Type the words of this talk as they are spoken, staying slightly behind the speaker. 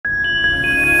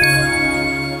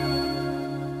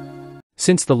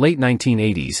Since the late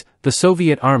 1980s, the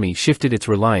Soviet Army shifted its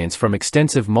reliance from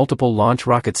extensive multiple launch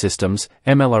rocket systems,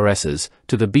 MLRSs,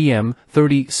 to the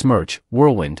BM-30 Smerch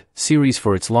Whirlwind series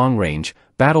for its long-range,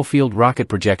 battlefield rocket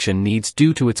projection needs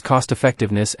due to its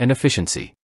cost-effectiveness and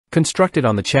efficiency. Constructed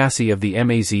on the chassis of the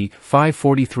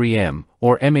MAZ-543M,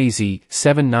 or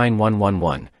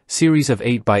MAZ-79111, series of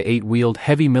 8x8 wheeled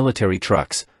heavy military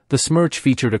trucks, the Smerch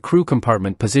featured a crew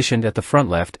compartment positioned at the front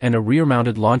left and a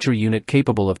rear-mounted launcher unit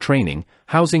capable of training,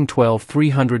 housing 12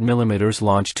 300mm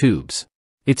launch tubes.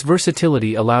 Its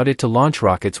versatility allowed it to launch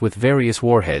rockets with various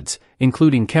warheads,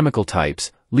 including chemical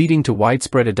types, leading to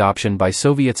widespread adoption by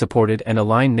Soviet-supported and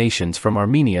aligned nations from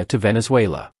Armenia to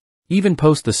Venezuela. Even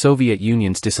post the Soviet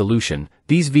Union's dissolution,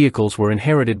 these vehicles were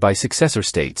inherited by successor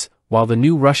states, while the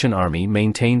new Russian army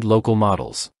maintained local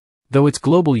models. Though its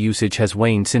global usage has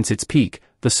waned since its peak,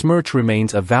 the Smerch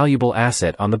remains a valuable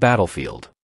asset on the battlefield.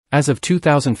 As of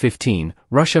 2015,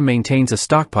 Russia maintains a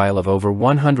stockpile of over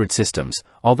 100 systems,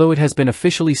 although it has been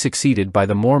officially succeeded by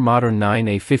the more modern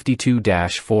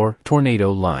 9A52-4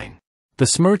 Tornado line. The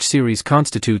Smerch series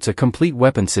constitutes a complete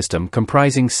weapon system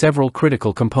comprising several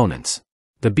critical components.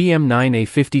 The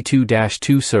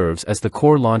BM-9A52-2 serves as the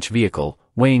core launch vehicle,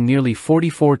 weighing nearly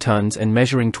 44 tons and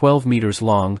measuring 12 meters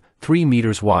long, 3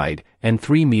 meters wide, and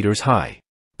 3 meters high.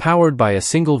 Powered by a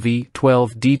single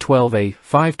V12D12A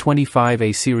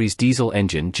 525A series diesel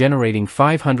engine generating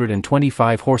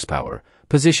 525 horsepower,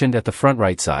 positioned at the front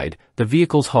right side, the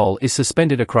vehicle's hull is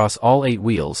suspended across all 8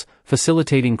 wheels,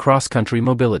 facilitating cross-country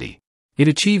mobility. It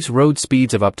achieves road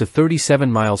speeds of up to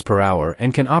 37 miles per hour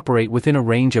and can operate within a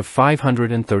range of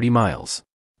 530 miles.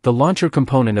 The launcher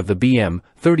component of the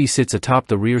BM-30 sits atop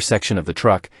the rear section of the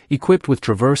truck, equipped with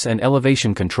traverse and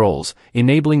elevation controls,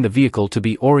 enabling the vehicle to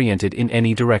be oriented in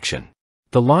any direction.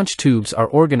 The launch tubes are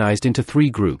organized into 3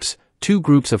 groups, 2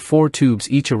 groups of 4 tubes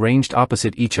each arranged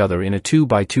opposite each other in a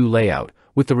 2x2 layout,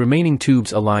 with the remaining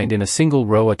tubes aligned in a single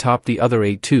row atop the other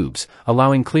 8 tubes,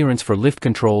 allowing clearance for lift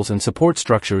controls and support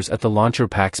structures at the launcher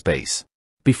pack's base.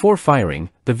 Before firing,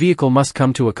 the vehicle must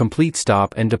come to a complete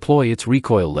stop and deploy its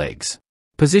recoil legs.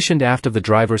 Positioned aft of the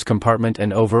driver's compartment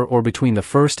and over or between the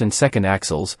first and second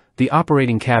axles, the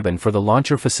operating cabin for the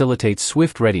launcher facilitates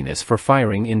swift readiness for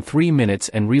firing in 3 minutes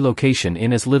and relocation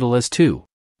in as little as 2.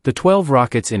 The 12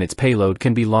 rockets in its payload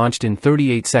can be launched in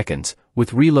 38 seconds,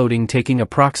 with reloading taking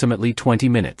approximately 20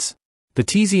 minutes. The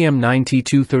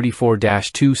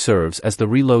TZM-9T234-2 serves as the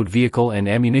reload vehicle and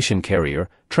ammunition carrier,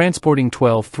 transporting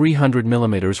 12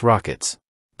 300mm rockets.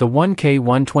 The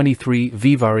 1K123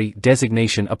 Vivari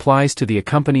designation applies to the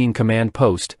accompanying command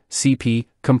post, CP,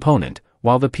 component,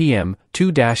 while the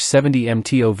PM-2-70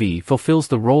 MTOV fulfills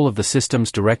the role of the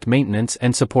system's direct maintenance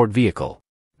and support vehicle.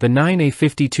 The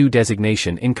 9A52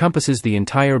 designation encompasses the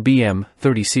entire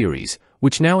BM-30 series,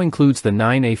 which now includes the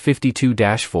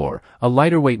 9A52-4, a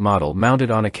lighter-weight model mounted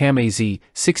on a CAM-AZ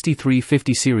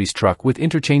 6350 series truck with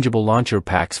interchangeable launcher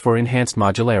packs for enhanced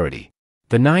modularity.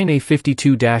 The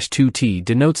 9A52-2T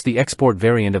denotes the export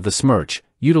variant of the Smerch,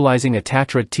 utilizing a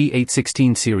Tatra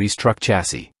T816 series truck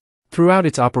chassis. Throughout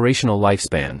its operational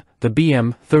lifespan, the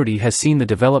BM-30 has seen the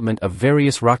development of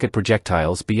various rocket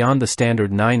projectiles beyond the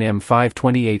standard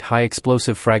 9M528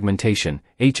 high-explosive fragmentation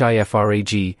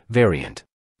 (HIFRAG) variant.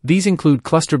 These include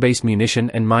cluster-based munition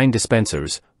and mine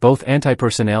dispensers, both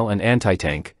anti-personnel and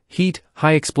anti-tank, heat,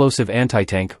 high-explosive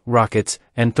anti-tank rockets,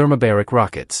 and thermobaric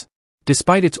rockets.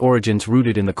 Despite its origins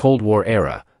rooted in the Cold War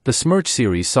era, the Smerch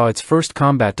series saw its first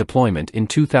combat deployment in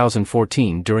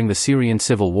 2014 during the Syrian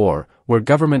civil war, where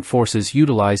government forces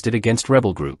utilized it against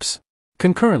rebel groups.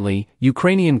 Concurrently,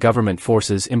 Ukrainian government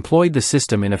forces employed the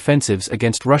system in offensives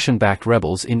against Russian-backed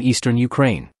rebels in eastern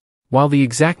Ukraine. While the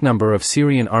exact number of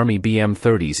Syrian army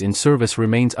BM-30s in service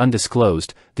remains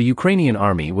undisclosed, the Ukrainian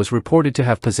army was reported to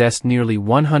have possessed nearly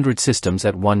 100 systems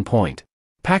at one point.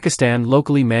 Pakistan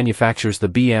locally manufactures the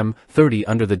BM-30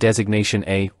 under the designation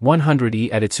A-100E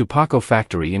at its Supako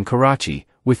factory in Karachi,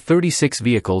 with 36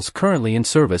 vehicles currently in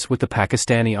service with the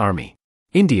Pakistani Army.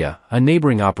 India, a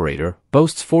neighboring operator,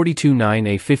 boasts 42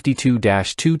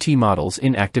 9A52-2T models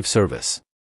in active service.